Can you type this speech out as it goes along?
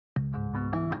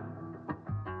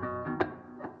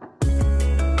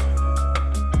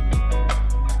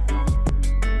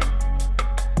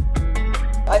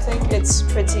think it's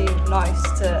pretty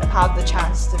nice to have the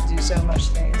chance to do so much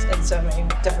things in so many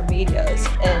different medias,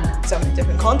 in so many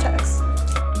different contexts.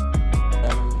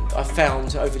 I've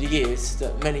found over the years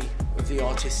that many of the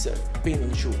artists that have been on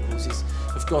the short courses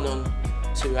have gone on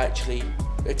to actually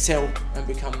excel and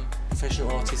become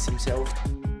professional artists themselves.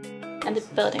 And the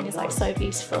building is like so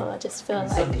beautiful. I just feel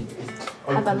like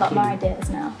I have a lot more ideas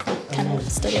now, kind of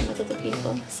studying with other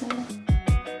people. So.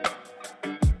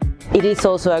 It is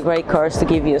also a great course to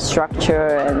give you a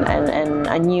structure and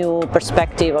a new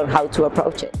perspective on how to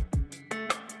approach it.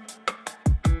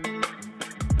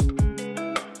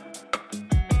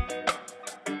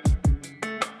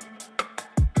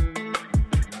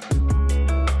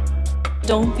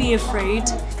 Don't be afraid,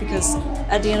 because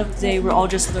at the end of the day we're all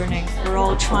just learning. We're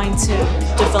all trying to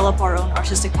develop our own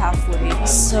artistic pathway.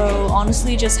 So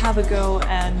honestly, just have a go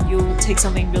and you'll take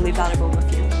something really valuable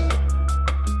with you.